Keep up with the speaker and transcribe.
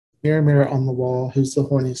Mirror, mirror on the wall, who's the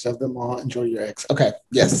horniest of them all? Enjoy your ex. Okay,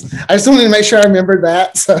 yes. I just wanted to make sure I remembered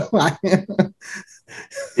that. So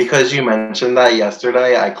Because you mentioned that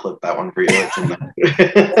yesterday, I clipped that one for you. It's in I'm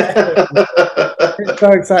there. so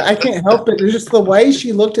excited. I can't help it. It's just the way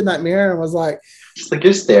she looked in that mirror and was like, Just like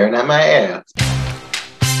you're staring at my ass.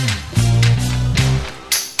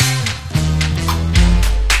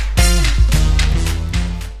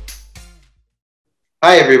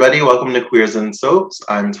 Hi, everybody. Welcome to Queers and Soaps.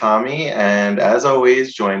 I'm Tommy, and as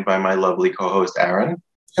always, joined by my lovely co-host, Aaron.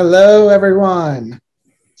 hello, everyone.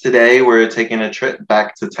 Today, we're taking a trip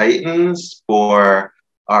back to Titans for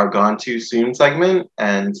our Gone Too Soon segment,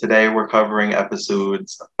 and today we're covering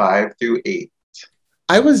episodes 5 through 8.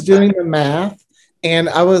 I was doing the math and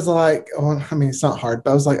I was like, oh, I mean, it's not hard, but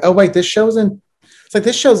I was like, oh, wait, this show's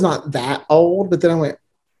not that old. But then I went,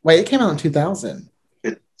 wait, it came out in 2000.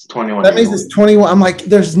 It's 21 That years means old. it's 21. I'm like,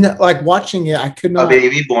 there's no, like watching it, I could A not.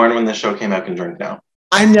 baby born when the show came out can drink now.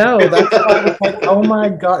 I know. That's why I was like, oh my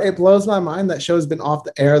God, it blows my mind that show's been off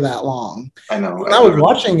the air that long. I know. When I was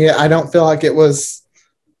watching it, I don't feel like it was,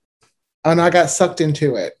 and I got sucked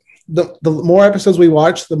into it. The more episodes we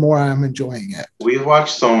watch, the more I'm enjoying it. We've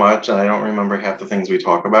watched so much, and I don't remember half the things we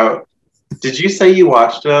talk about. Did you say you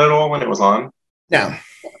watched it at all when it was on? No,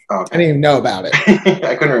 Oh, I okay. didn't even know about it.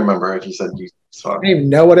 I couldn't remember if you said you saw I it. didn't even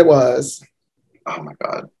know what it was. Oh my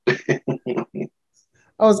God.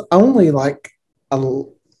 I was only like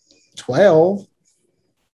 12.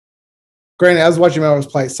 Granted, I was watching Melrose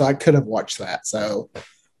Place, so I could have watched that. So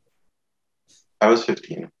I was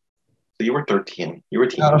 15. So you were 13. You were a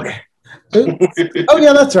teenager. okay. Oh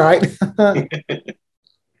yeah, that's right.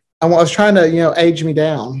 I was trying to, age me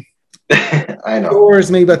down. I know. Or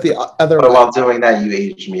is me, but the other But way. while doing that, you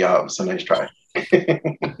aged me up. So nice try.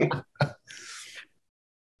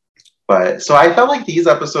 But so I felt like these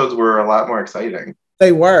episodes were a lot more exciting.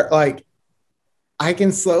 They were like, I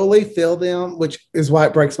can slowly feel them, which is why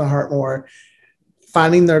it breaks my heart more.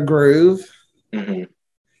 Finding their groove Mm-hmm.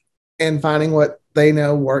 and finding what they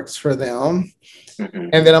know works for them. Mm-hmm.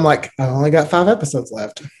 And then I'm like, I only got 5 episodes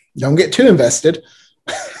left. Don't get too invested.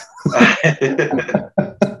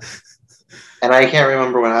 And I can't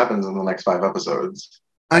remember what happens in the next 5 episodes.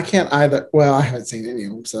 I can't either. Well, I haven't seen any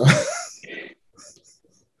of them, so.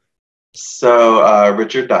 So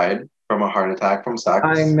Richard died from a heart attack from sex.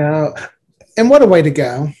 I know. And what a way to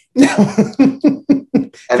go.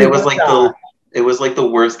 And it was like the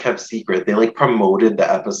worst kept secret. They like promoted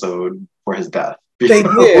the episode for his death. They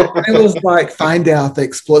did. It was like, find out the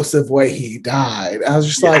explosive way he died. I was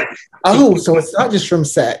just like, oh, so it's not just from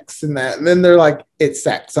sex and that. And then they're like, it's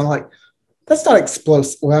sex. I'm like, that's not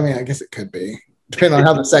explosive. Well, I mean, I guess it could be, depending on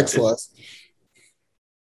how the sex was.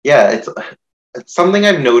 Yeah, it's something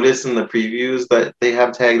I've noticed in the previews that they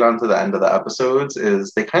have tagged onto the end of the episodes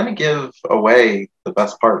is they kind of give away the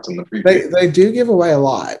best parts in the preview. They do give away a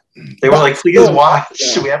lot. They were like, please watch.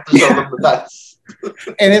 Yeah. We have to show them the best.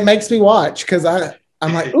 And it makes me watch because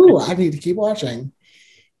I'm like, ooh, I need to keep watching.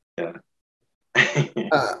 Yeah.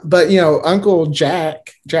 But Uncle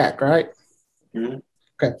Jack, right? Mm-hmm.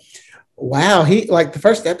 Okay. Wow, he like the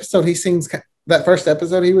first episode he sings. That first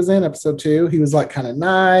episode he was in, episode 2, he was like kind of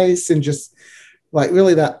nice and just like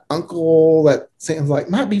really that uncle that seems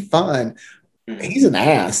like might be fun. Mm-hmm. He's an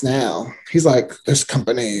ass now. He's like, this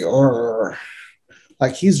company, or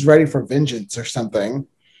like he's ready for vengeance or something.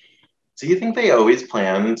 Do you think they always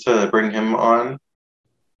plan to bring him on?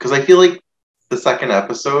 Because I feel like the second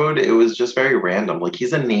episode, it was just very random. Like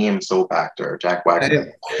he's a name soap actor, Jack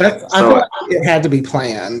Wagner. I feel like it had to be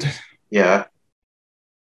planned. Yeah.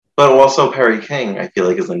 But also Perry King, I feel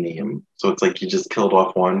like, is a name. So it's like you just killed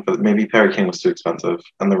off one, but maybe Perry King was too expensive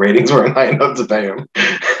and the ratings weren't high enough to pay him.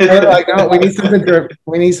 They're like, oh, we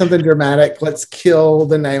need something dramatic. Let's kill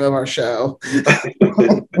the name of our show.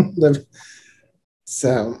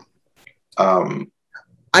 So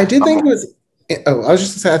I did think it was I was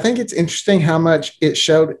just gonna say, I think it's interesting how much it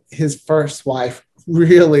showed his first wife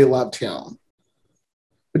really loved him.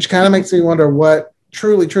 Which kind of makes me wonder what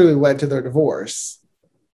truly led to their divorce.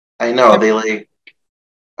 I know, I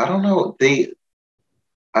don't know,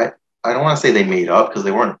 I don't want to say they made up because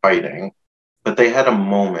they weren't fighting, but they had a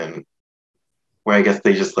moment where I guess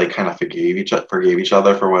they just like kind of forgave each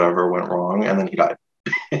other for whatever went wrong, and then he died.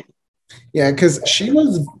 Yeah, because she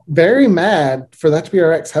was very mad for that to be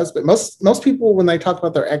her ex-husband. Most people, when they talk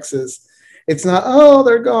about their exes, it's not, oh,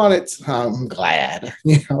 they're gone. It's, I'm glad,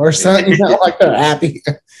 or something, like they're happy.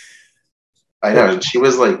 I know. She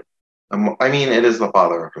was like, I mean, it is the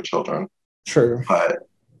father of her children. True.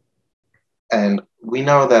 And we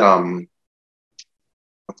know that,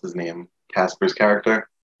 what's his name? Casper's character?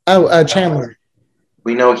 Oh, Chandler.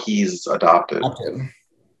 We know he's adopted. Adopted.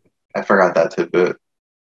 I forgot that tidbit.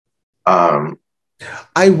 Um,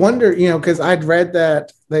 I wonder, because I'd read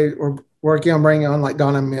that they were working on bringing on like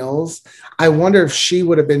Donna Mills. I wonder if she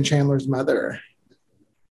would have been Chandler's mother.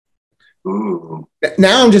 ooh.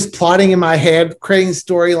 Now I'm just plotting in my head, creating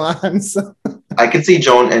storylines. I could see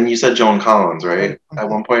Joan, and you said Joan Collins, right? At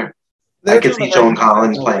one point, I They're could trying see to make Joan it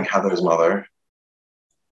Collins more. playing Heather's mother.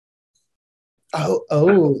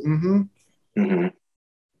 Mm-hmm. Hmm.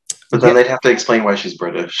 But then Yeah. they'd have to explain why she's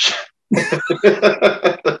British.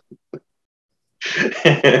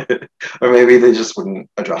 Or maybe they just wouldn't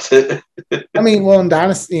address it. I mean, well, in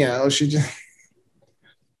Dynasty,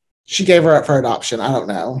 she gave her up for adoption. I don't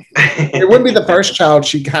know. It wouldn't be the first child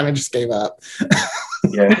she kind of just gave up.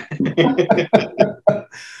 Yeah.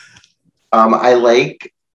 I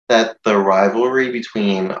like that the rivalry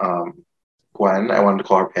between Gwen, I wanted to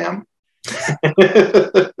call her Pam.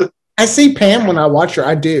 I see Pam when I watch her.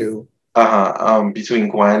 I do. Between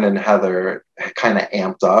Gwen and Heather kind of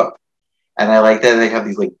amped up. And I like that they have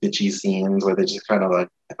these like bitchy scenes where they just kind of like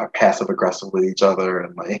are passive aggressive with each other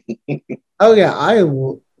and like Oh yeah,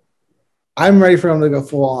 I'm ready for them to go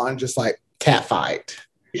full on, just like cat fight.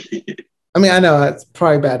 I mean, I know it's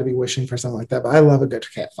probably bad to be wishing for something like that, but I love a good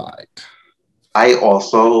cat fight. I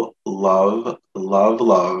also love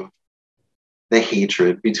the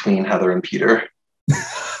hatred between Heather and Peter.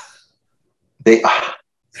 They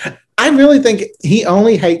I really think he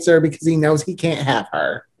only hates her because he knows he can't have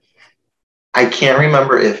her. I can't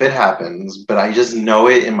remember if it happens, but I just know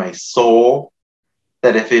it in my soul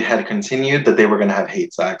that if it had continued, that they were going to have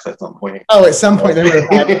hate sex at some point. Oh, at some point they would have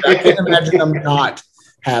had it. I can't imagine them not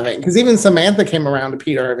having, because even Samantha came around to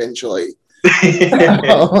Peter eventually.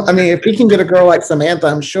 I mean, if he can get a girl like Samantha,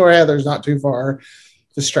 I'm sure Heather's not too far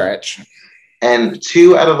to stretch. And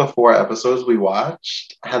 2 out of the 4 episodes we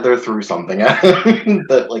watched, Heather threw something at him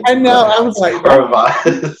that like I know. I was like,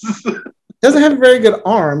 doesn't have a very good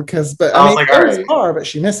arm but I mean, like, all right. far, but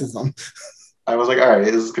she misses them. I was like, all right,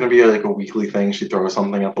 is this going to be like a weekly thing? She throws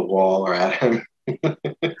something at the wall or at him.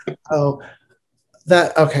 Oh,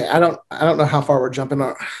 that okay. I don't know how far we're jumping.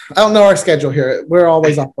 I don't know our schedule here. We're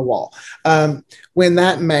always off the wall. When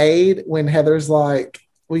Heather's like,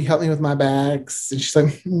 will you help me with my bags? And she's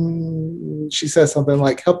like, she says something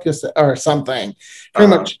like, help yourself or something. Pretty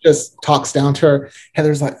much just talks down to her.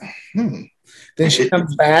 Heather's like, Then she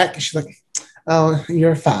comes back and she's like, oh,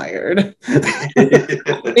 you're fired.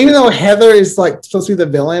 Even though Heather is like supposed to be the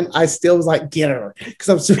villain, I still was like, get her. Because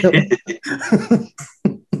I'm still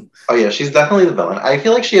Oh yeah, she's definitely the villain. I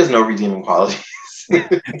feel like she has no redeeming qualities.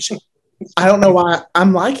 I don't know why.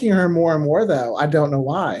 I'm liking her more and more though. I don't know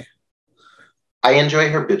why. I enjoy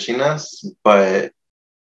her bitchiness, but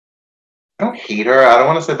I don't hate her. I don't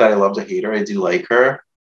want to say that I love to hate her. I do like her.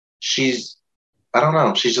 I don't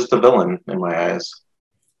know. She's just a villain in my eyes.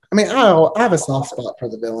 I mean, I have a soft spot for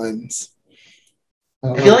the villains.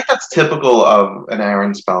 I feel like that's typical of an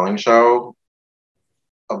Aaron Spelling show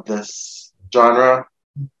of this genre.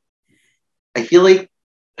 I feel like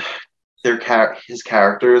his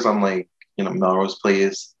characters on like Melrose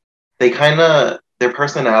Place, they kind of their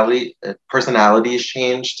personalities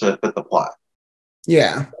change to fit the plot.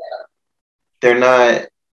 Yeah, they're not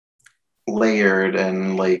layered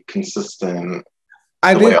and like consistent.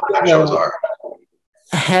 I the do way other shows are.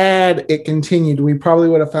 Had it continued, we probably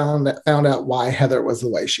would have found out why Heather was the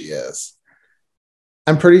way she is.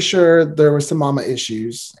 I'm pretty sure there were some mama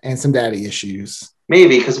issues and some daddy issues.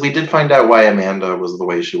 Maybe because we did find out why Amanda was the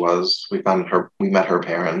way she was. We met her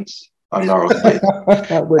parents on Melrose Place,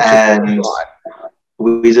 and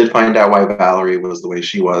we did find out why Valerie was the way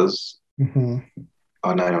she was on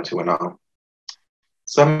 90210.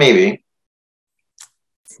 So maybe,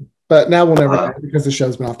 but now we'll never know because the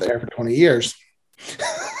show's been off the air for 20 years.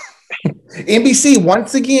 NBC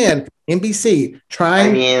once again. NBC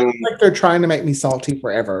like they're trying to make me salty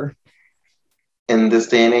forever. In this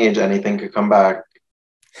day and age, anything could come back.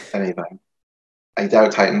 Anything. I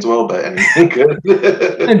doubt Titans will, but anything could.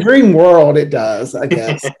 In a dream world, it does, I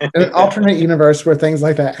guess. In an alternate universe where things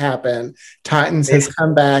like that happen, Titans has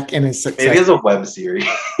come back and is successful. Maybe as a web series.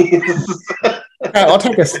 I'll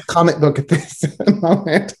take a comic book at this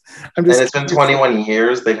moment. And it's been 21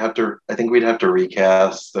 years. I think we'd have to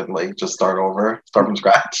recast and like just start from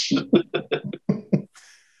scratch.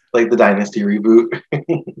 Like the Dynasty reboot.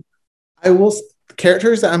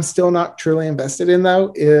 Characters that I'm still not truly invested in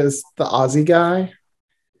though is the Aussie guy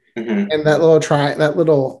and that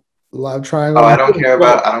little love triangle. Oh, I don't care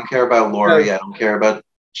about Lori. I don't care about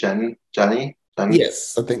Jenny.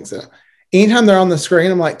 Yes, I think so. Anytime they're on the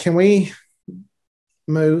screen, I'm like, can we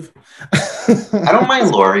move? I don't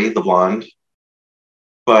mind Lori, the blonde.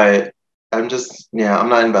 But I'm just, yeah, I'm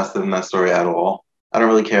not invested in that story at all. I don't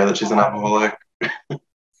really care that she's an alcoholic.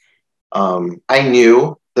 I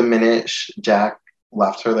knew the minute Jack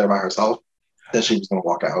left her there by herself that she was going to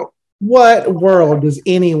walk out. What world does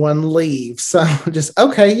anyone leave? So just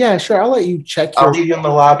okay, yeah, sure. I'll let you check I'll leave you in the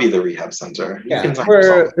lobby of the rehab center. You can sign yourself.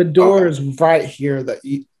 Where the door is right here.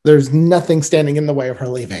 There's nothing standing in the way of her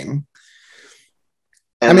leaving.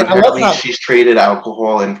 And apparently she's traded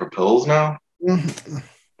alcohol in for pills now.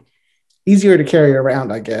 Easier to carry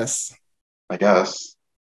around, I guess. But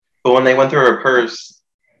when they went through her purse,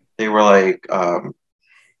 they were like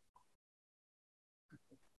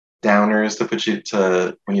downers to put you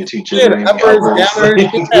to when you're too jittery. Uppers,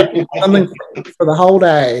 downers, something for the whole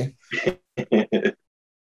day.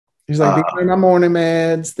 He's like, these are my morning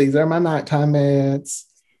meds. These are my nighttime meds.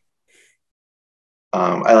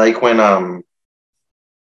 I like when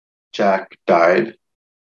Jack died.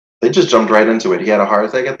 They just jumped right into it. He had a heart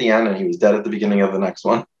attack at the end, and he was dead at the beginning of the next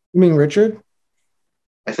one. You mean Richard?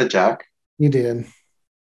 I said Jack. You did.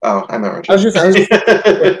 Oh, I meant Richard. I was just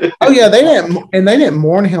oh yeah, they didn't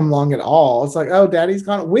mourn him long at all. It's like, oh, Daddy's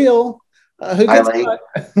gone. Will. I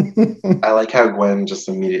like how Gwen just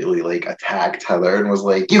immediately like attacked Heather and was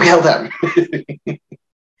like, "You killed him."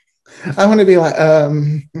 I want to be like,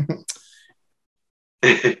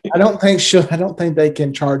 I don't think they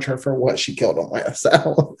can charge her for what she killed him with.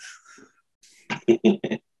 So,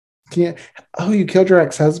 you killed your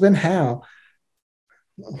ex-husband? How?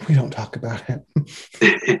 We don't talk about it.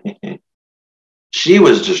 She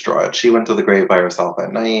was distraught. She went to the grave by herself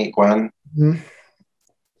at night, Gwen. Mm-hmm.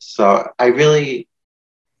 So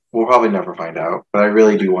we'll probably never find out, but I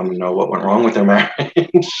really do want to know what went wrong with their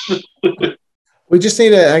marriage. We just need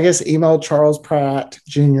to, I guess, email Charles Pratt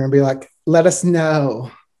Jr. and be like, let us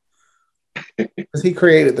know. Because he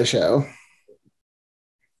created the show.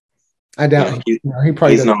 I doubt he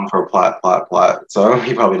probably he's known for plot, so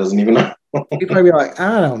he probably doesn't even know. He'd probably be like,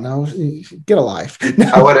 I don't know, get a life.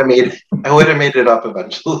 I would have made it up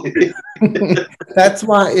eventually. That's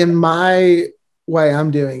why in my way I'm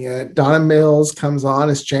doing it, Donna Mills comes on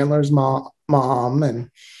as Chandler's mom, and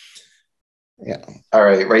yeah. All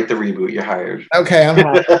right, write the reboot. You're hired. Okay, I'm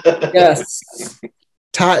hired. Yes.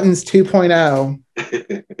 Titans 2.0.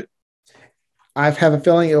 I have a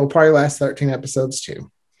feeling it will probably last 13 episodes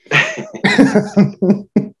too.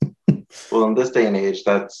 Well, in this day and age,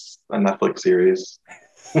 that's a Netflix series.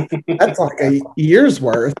 That's like a year's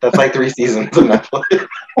worth. That's like 3 seasons of Netflix.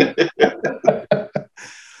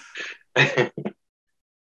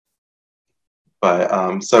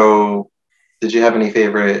 But so did you have any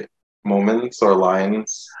favorite moments or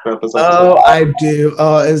lines for episode? Oh, I do.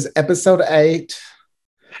 Is episode 8.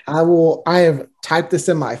 I have typed this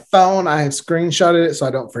in my phone. I have screenshotted it so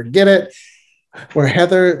I don't forget it. Where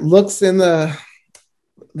Heather looks in the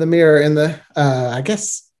mirror in the I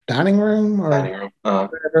guess dining room or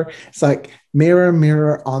whatever. It's like, mirror,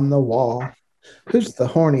 mirror on the wall, who's the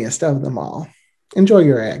horniest of them all? Enjoy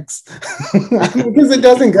your eggs. Because it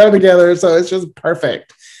doesn't go together, so it's just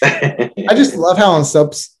perfect. I just love how on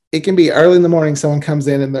soaps it can be early in the morning, someone comes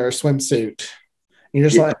in their swimsuit. You're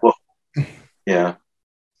just yeah.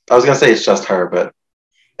 I was gonna say it's just her, but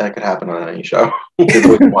that could happen on any show. I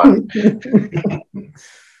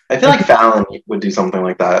feel like Fallon would do something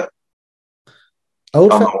like that. On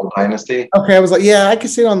the old Dynasty. Okay, I was like, yeah, I can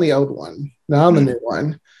see it on the old one, not on the new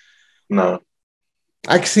one. No.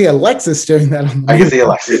 I can see Alexis doing that on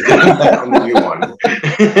the new one.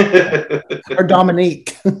 Or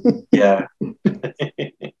Dominique. Yeah.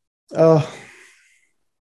 Oh.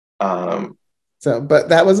 But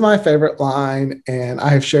that was my favorite line, and I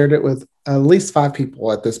have shared it with at least 5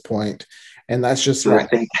 people at this point, and that's just do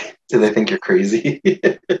they think you're crazy?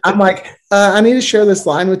 I'm like, I need to share this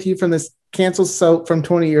line with you from this canceled soap from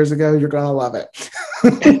 20 years ago. You're gonna love it.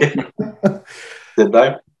 Did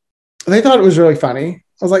they? They thought it was really funny.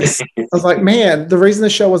 I was like, man, the reason the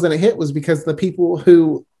show wasn't a hit was because the people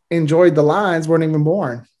who enjoyed the lines weren't even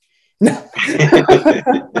born. We're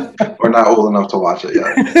not old enough to watch it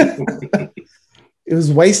yet. It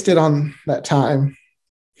was wasted on that time.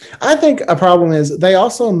 I think a problem is they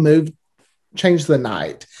also changed the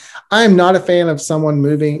night. I am not a fan of someone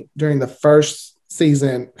moving during the first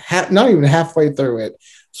season, not even halfway through it,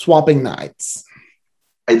 swapping nights.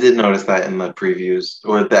 I did notice that in the previews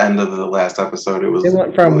or at the end of the last episode. It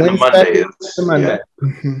went from Wednesday to Monday. Yeah.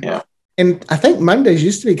 Mm-hmm. Yeah. And I think Mondays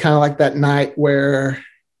used to be kind of like that night where it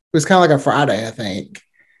was kind of like a Friday, I think,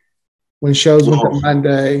 when shows went to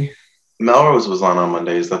Monday. Melrose was on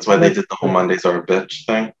Mondays. That's why they did the whole Mondays are a bitch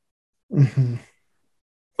thing. Mm-hmm.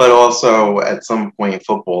 But also, at some point,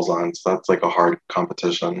 football's on, so that's like a hard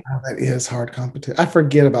competition. Oh, that is hard competition. I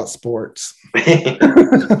forget about sports.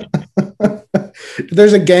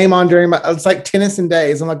 There's a game on during it's like tennis and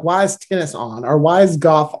days. I'm like, why is tennis on? Or why is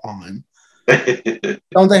golf on?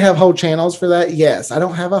 Don't they have whole channels for that? Yes. I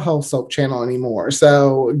don't have a whole soap channel anymore.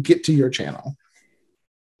 So get to your channel.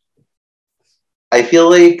 I feel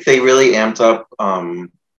like they really amped up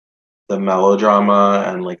the melodrama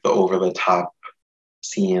and like the over the top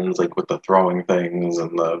scenes, like with the throwing things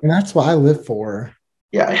and the. And that's what I live for.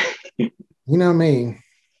 Yeah. You know me.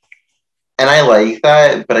 And I like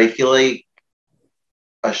that, but I feel like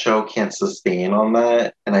a show can't sustain on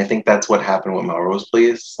that. And I think that's what happened with Melrose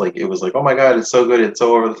Place. Like, it was like, oh my God, it's so good. It's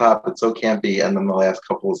so over the top. It's so campy. And then the last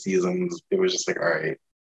couple of seasons, it was just like, all right.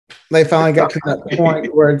 They finally got to that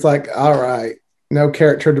point where it's like, all right, no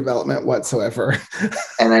character development whatsoever.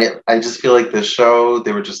 And I just feel like this show,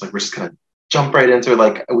 they were just like, we're just going to jump right into it.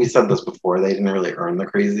 Like, we said this before, they didn't really earn the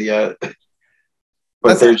crazy yet.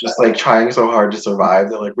 But they're just like trying so hard to survive.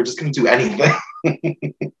 They're like, we're just going to do anything.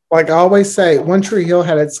 Like I always say, One Tree Hill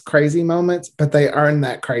had its crazy moments, but they earned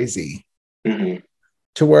that crazy to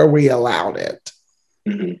where we allowed it.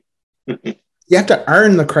 You have to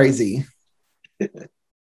earn the crazy.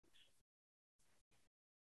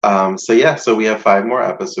 So we have 5 more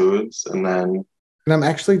episodes, and I'm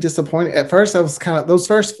actually disappointed. At first, I was kind of those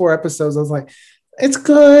first 4 episodes. I was like, it's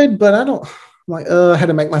good, but I don't. I'm like, I had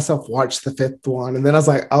to make myself watch the 5th one, and then I was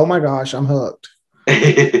like, oh my gosh, I'm hooked.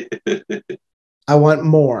 I want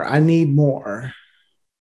more. I need more.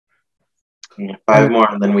 5 more,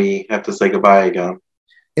 and then we have to say goodbye again.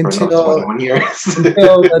 Until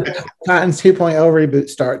the Titans 2.0 reboot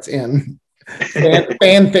starts in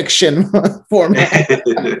fan fiction format.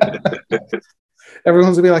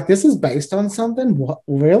 Everyone's gonna be like, this is based on something? What,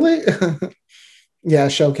 really? Yeah,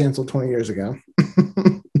 show canceled 20 years ago.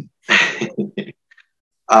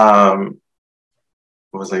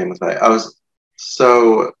 What was I gonna say?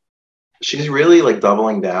 So she's really like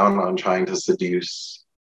doubling down on trying to seduce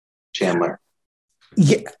Chandler.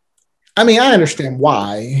 Yeah. I mean, I understand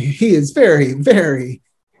why. He is very, very,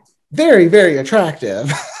 very, very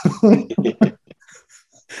attractive.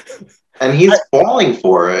 And he's falling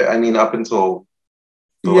for it. I mean, up until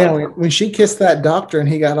when she kissed that doctor and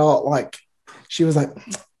he got all like, she was like,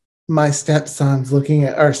 my stepson's looking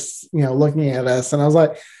at us, looking at us. And I was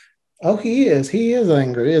like, oh, he is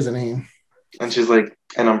angry, isn't he? And she's like,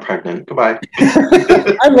 and I'm pregnant. Goodbye.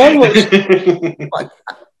 I love what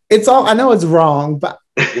it's all, I know it's wrong, but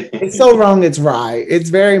it's so wrong it's right. It's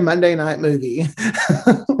very Monday Night Movie.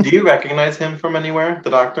 Do you recognize him from anywhere, the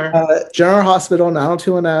doctor? General Hospital,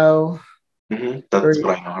 90210. That's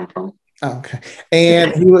what I know him from. Oh, okay.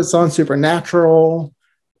 And he was on Supernatural.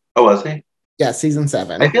 Oh, was he? Yeah, season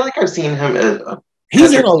 7. I feel like I've seen him as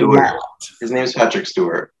he's in a lot. His name is Patrick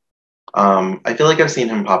Stewart. I feel like I've seen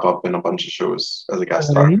him pop up in a bunch of shows as a guest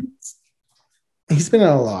star. He's been in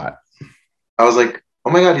a lot. I was like,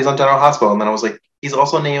 oh my God, he's on General Hospital. And then I was like, he's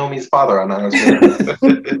also Naomi's father on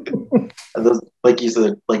 90210. And those, like you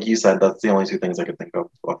said, that's the only 2 things I could think of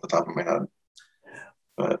off the top of my head.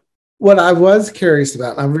 But what I was curious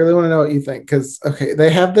about, and I really want to know what you think, because they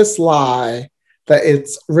have this lie that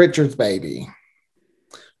it's Richard's baby.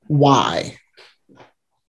 Why?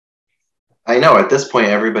 I know at this point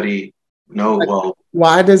everybody knows.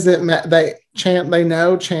 Why does it matter? They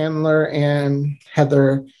know Chandler and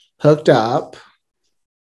Heather hooked up.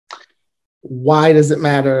 Why does it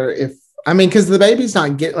matter if? I mean, because the baby's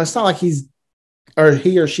not getting. It's not like he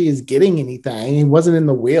or she is getting anything. He wasn't in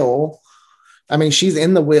the will. I mean, she's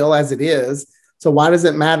in the will as it is. So why does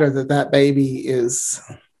it matter that baby is?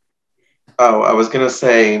 Oh, I was going to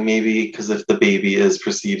say maybe because if the baby is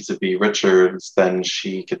perceived to be Richard's, then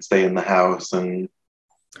she could stay in the house and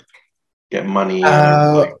get money.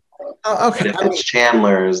 Okay. If it's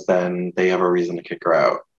Chandler's, then they have a reason to kick her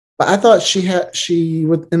out. But I thought she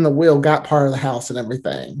within the will got part of the house and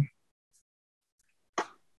everything.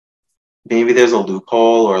 Maybe there's a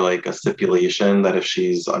loophole or like a stipulation that if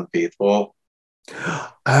she's unfaithful,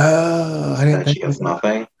 I didn't think she gets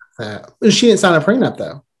nothing. She didn't sign a prenup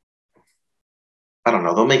though. I don't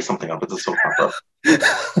know. They'll make something up. It's a soap opera.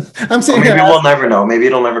 I'm saying maybe we'll never know. Maybe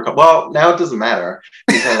it'll never come. Well, now it doesn't matter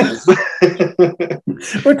because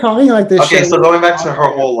we're talking like this. Okay, so going back to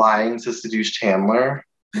her whole lying to seduce Chandler,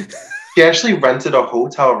 she actually rented a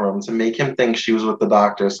hotel room to make him think she was with the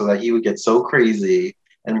doctor, so that he would get so crazy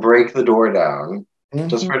and break the door down,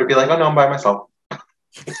 just for her to be like, "Oh no, I'm by myself."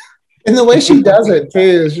 And the way she does it too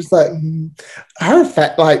is just like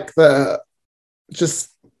her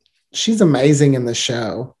she's amazing in the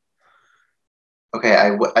show. Okay,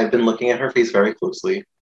 I've been looking at her face very closely.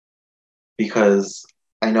 because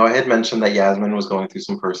I know I had mentioned that Yasmin was going through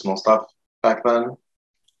some personal stuff back then.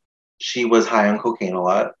 She was high on cocaine a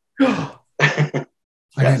lot. I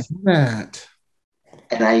Yes. didn't know that.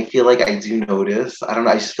 And I feel like I do notice, I don't know,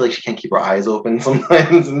 I just feel like she can't keep her eyes open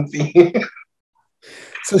sometimes and see.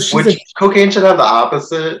 So she's Which cocaine should have the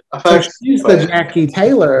opposite effect. so she's the Jackie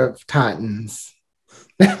Taylor of Titans.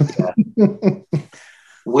 Yeah.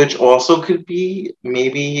 Which also could be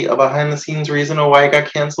maybe a behind the scenes reason of why it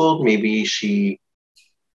got canceled. Maybe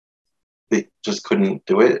they just couldn't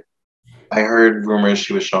do it. I heard rumors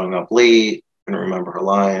she was showing up late, couldn't remember her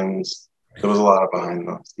lines. There was a lot of behind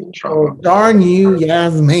the scenes drama. Oh, darn you,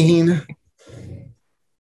 Yasmin.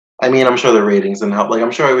 I mean, I'm sure the ratings didn't help. Like,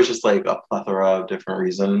 I'm sure it was just like a plethora of different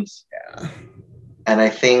reasons. Yeah. And I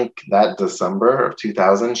think that December of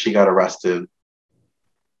 2000, she got arrested.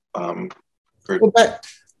 Well,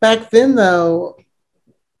 back then, though,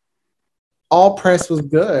 all press was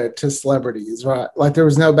good to celebrities, right? Like there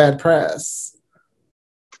was no bad press.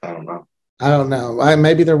 I don't know.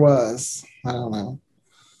 Maybe there was. I don't know.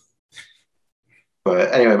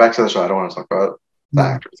 But anyway, back to the show. I don't want to talk about the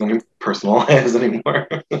actors' any personal lives anymore.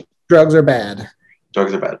 Drugs are bad.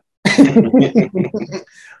 Drugs are bad.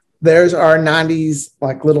 There's our 90s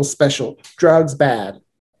like little special. Drugs bad.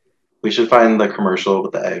 We should find the commercial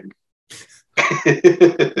with the egg.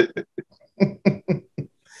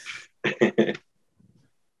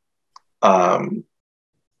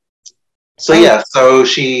 So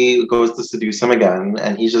she goes to seduce him again,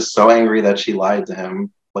 and he's just so angry that she lied to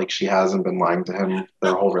him. Like she hasn't been lying to him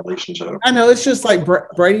their whole relationship. I know, it's just like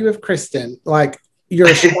Brady with Kristen. Like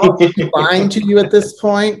you're shocked lying to you at this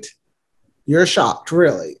point. You're shocked,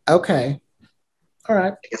 really. Okay. All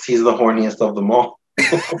right. I guess he's the horniest of them all.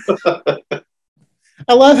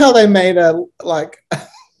 I love how they made a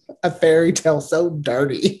fairy tale so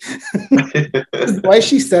dirty. The way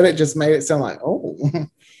she said it just made it sound like, oh.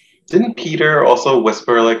 Didn't Peter also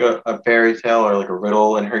whisper like a fairy tale or like a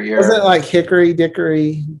riddle in her ear? Was it like Hickory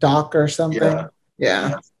Dickory Dock or something?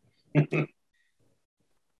 Yeah.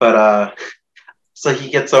 But so he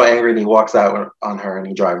gets so angry and he walks out on her and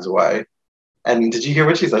he drives away. And did you hear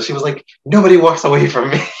what she said? She was like, "Nobody walks away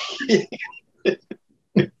from me."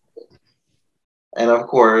 And of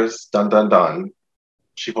course, dun dun dun,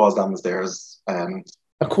 she falls down the stairs, and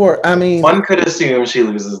of course, I mean, one could assume she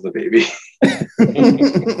loses the baby.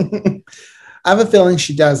 I have a feeling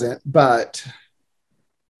she doesn't, but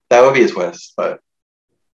that would be a twist. But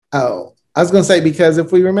I was going to say, because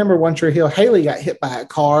if we remember One Tree Hill, Haley got hit by a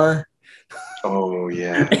car. Oh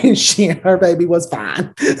yeah, and she and her baby was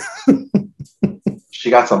fine. She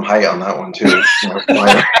got some height on that one too.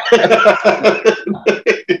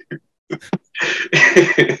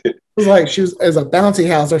 It was like she was as a bouncy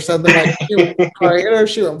house or something. Like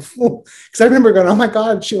she went, because I remember going, "Oh my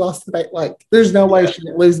God, she lost the baby!" Like, there's no way she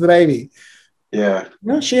didn't lose the baby. Yeah,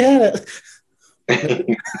 no, she had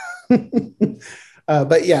it.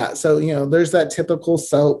 But yeah, so there's that typical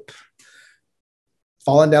soap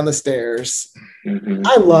falling down the stairs. Mm-hmm.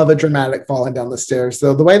 I love a dramatic falling down the stairs.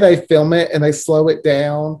 So the way they film it and they slow it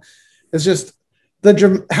down, it's just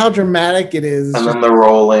how dramatic it is. And then the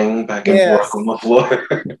rolling back and forth on the floor.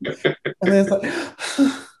 And then it's like,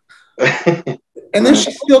 and then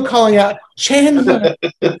she's still calling out, Chandler,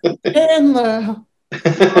 girl,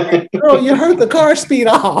 you heard the car speed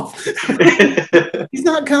off. He's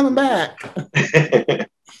not coming back.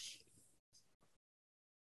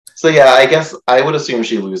 So yeah, I guess I would assume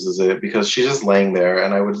she loses it because she's just laying there,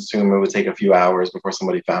 and I would assume it would take a few hours before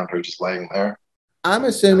somebody found her just laying there. I'm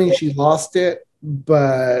assuming she lost it,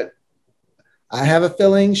 but I have a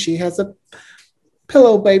feeling she has a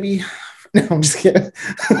pillow baby. No, I'm just kidding.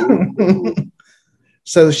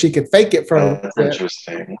 So she could fake it for That's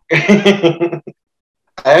interesting.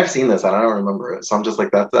 I have seen this. I don't remember it, so I'm just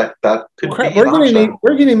like that could be.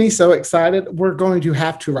 We're getting me so excited. We're going to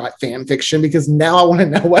have to write fan fiction because now I want to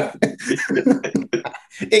know what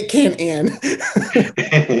it can end.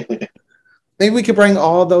 Maybe we could bring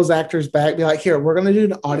all those actors back. Be like, here, we're going to do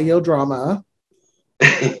an audio drama,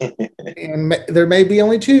 and there may be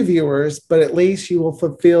only 2 viewers, but at least you will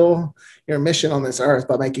fulfill your mission on this earth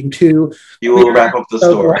by making 2. You will wrap up the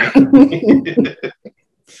story.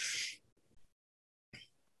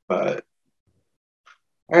 But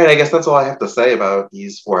all right, I guess that's all I have to say about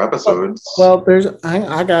these 4 episodes. Well,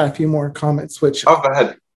 I got a few more comments. Which go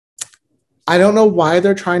ahead. I don't know why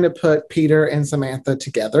they're trying to put Peter and Samantha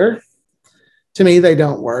together. To me, they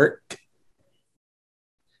don't work.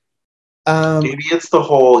 Maybe it's the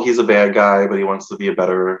whole he's a bad guy, but he wants to be a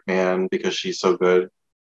better man because she's so good.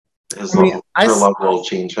 Her love will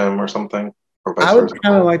change him or something. Or I would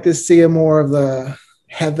kind of like to see more of the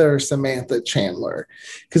Heather, Samantha, Chandler,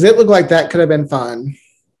 because it looked like that could have been fun,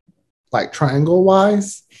 like triangle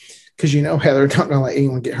wise, because Heather's not gonna let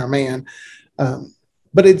anyone get her man.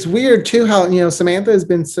 But it's weird too how Samantha has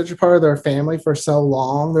been such a part of their family for so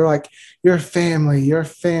long. They're like, "You're family, you're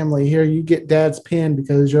family. Here, you get Dad's pin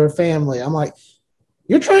because you're family." I'm like,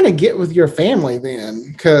 "You're trying to get with your family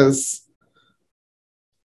then," because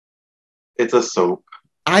it's a soap.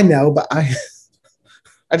 I know, but I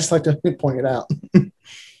just like to point it out.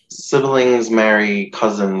 Siblings marry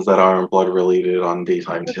cousins that aren't blood related on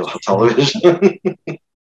daytime television.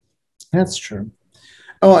 That's true.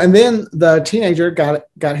 Oh, and then the teenager got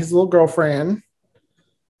his little girlfriend,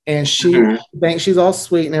 and she thinks she's all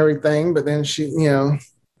sweet and everything, but then she,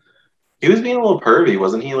 he was being a little pervy,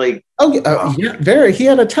 wasn't he? Like, yeah, very. He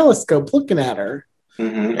had a telescope looking at her,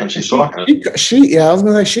 and she saw him. Yeah, I was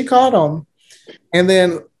gonna say she caught him, and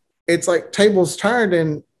then it's like tables turned,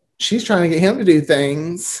 and she's trying to get him to do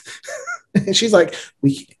things, and she's like,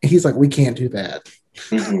 he's like, we can't do that.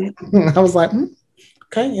 I was like,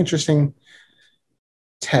 okay, interesting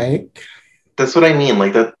take. That's what I mean,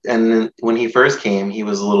 like that. And when he first came, he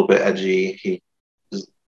was a little bit edgy. He was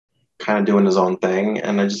kind of doing his own thing,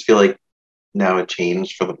 and I just feel like now it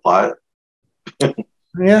changed for the plot.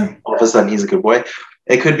 Yeah, all of a sudden he's a good boy.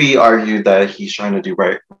 It could be argued that he's trying to do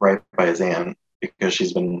right by his aunt because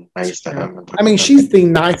she's been nice to him. I mean, she's the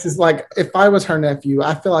nicest. Like, if I was her nephew,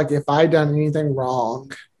 I feel like if I'd done anything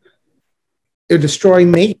wrong, it would destroy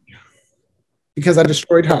me because I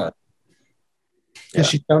destroyed her. And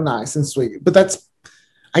she's so nice and sweet. But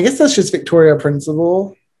I guess that's just Victoria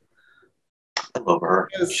principle. I love her.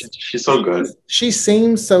 She's so good. She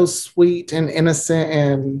seems so sweet and innocent,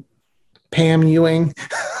 and Pam Ewing.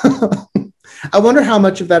 I wonder how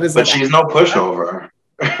much of that is. But she's no pushover.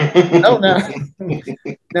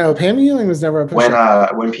 No, Pam Ewing was never a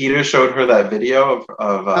pushover. When Peter showed her that video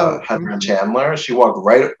of Heather and Chandler, she walked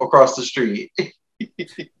right across the street.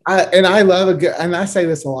 I love and I say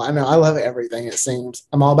this a lot. I know I love everything. It seems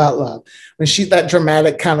I'm all about love. When she's that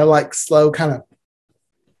dramatic kind of like slow kind of.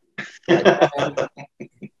 I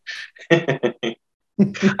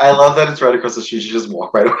love that it's right across the street. She just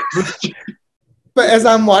walked right across the street. But as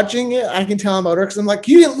I'm watching it, I can tell I'm older because I'm like,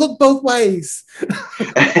 you didn't look both ways.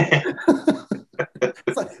 It's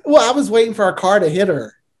like, well, I was waiting for a car to hit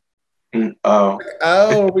her. We're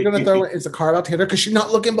gonna throw it. Is a car about to hit her because she's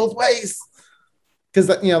not looking both ways? Because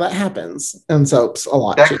that happens in soaps a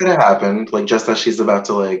lot. That could have happened, like just as she's about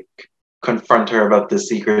to like confront her about this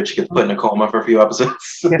secret, she gets put in a coma for a few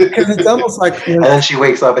episodes. Because it's almost like, and then she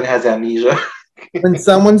wakes up and has amnesia. When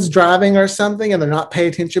someone's driving or something and they're not paying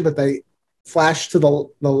attention, but they flash to the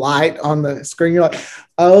light on the screen, you're like,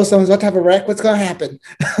 oh, someone's about to have a wreck. What's going to happen?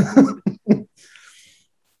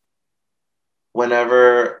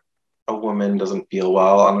 Whenever a woman doesn't feel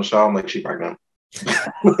well on the show, I'm like, she's pregnant.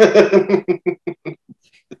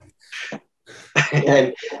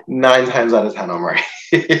 And 9 times out of 10, I'm right.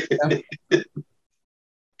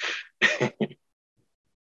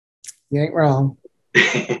 You ain't wrong.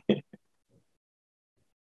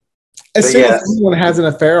 As soon as someone has an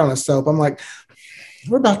affair on a soap, I'm like,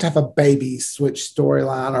 we're about to have a baby switch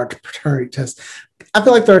storyline or paternity test. I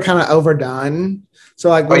feel like they're kind of overdone. So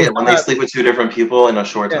like, when they sleep with 2 different people in a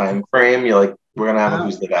short time frame, you're like, we're gonna have a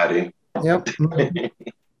who's the daddy. Yep.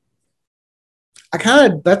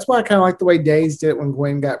 That's why I kind of like the way Days did it when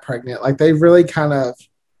Gwen got pregnant. Like they really kind of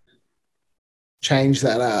changed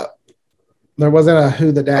that up. There wasn't a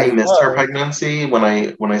who the daddy. I missed her pregnancy when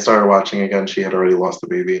I started watching again. She had already lost the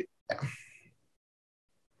baby. Yeah.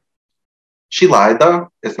 She lied though.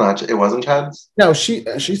 It wasn't Chad's. No, she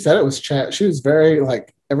said it was Chad. She was very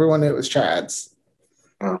like everyone knew it was Chad's.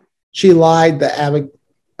 Oh. She lied that Abby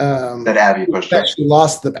pushed her. That she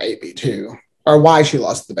lost the baby too, or why she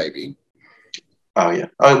lost the baby. Oh yeah.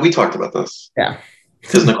 We talked about this. Yeah.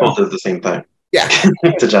 Because Nicole did the same thing. Yeah.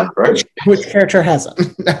 To Jennifer. Which character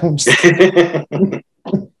hasn't? No,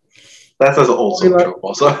 that's as an old soap joke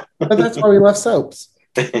also. But that's why we love soaps.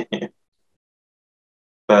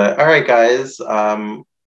 But all right, guys.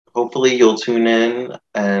 Hopefully you'll tune in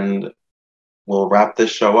and we'll wrap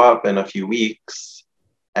this show up in a few weeks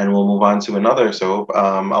and we'll move on to another soap.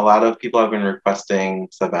 A lot of people have been requesting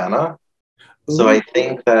Savannah. Ooh. So I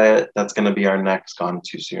think that's going to be our next Gone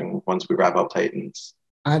Too Soon once we wrap up Titans.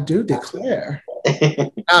 I do declare.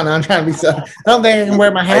 I don't know. I'm trying to be I don't think I can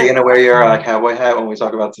wear my hat. Are you going to wear your cowboy hat when we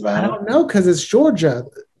talk about Savannah? I don't know because it's Georgia.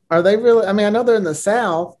 Are they really? I mean, I know they're in the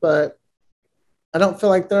South, but I don't feel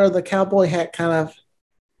like they're the cowboy hat kind of.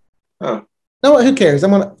 Oh. No, who cares?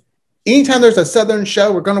 Anytime there's a Southern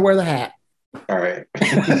show, we're going to wear the hat. All right.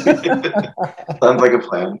 Sounds like a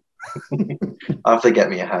plan. I'll have to get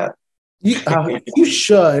me a hat. You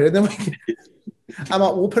should. And then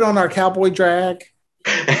we'll put on our cowboy drag.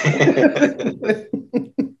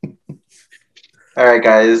 All right,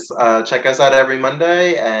 guys. Check us out every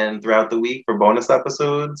Monday and throughout the week for bonus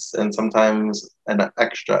episodes and sometimes an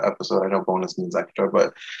extra episode. I know bonus means extra,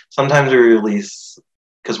 but sometimes we release,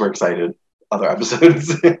 because we're excited, other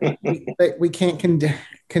episodes. We can't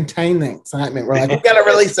contain the excitement. We're like, we got to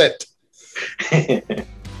release it.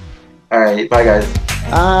 All right. Bye, guys.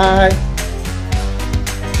 Bye.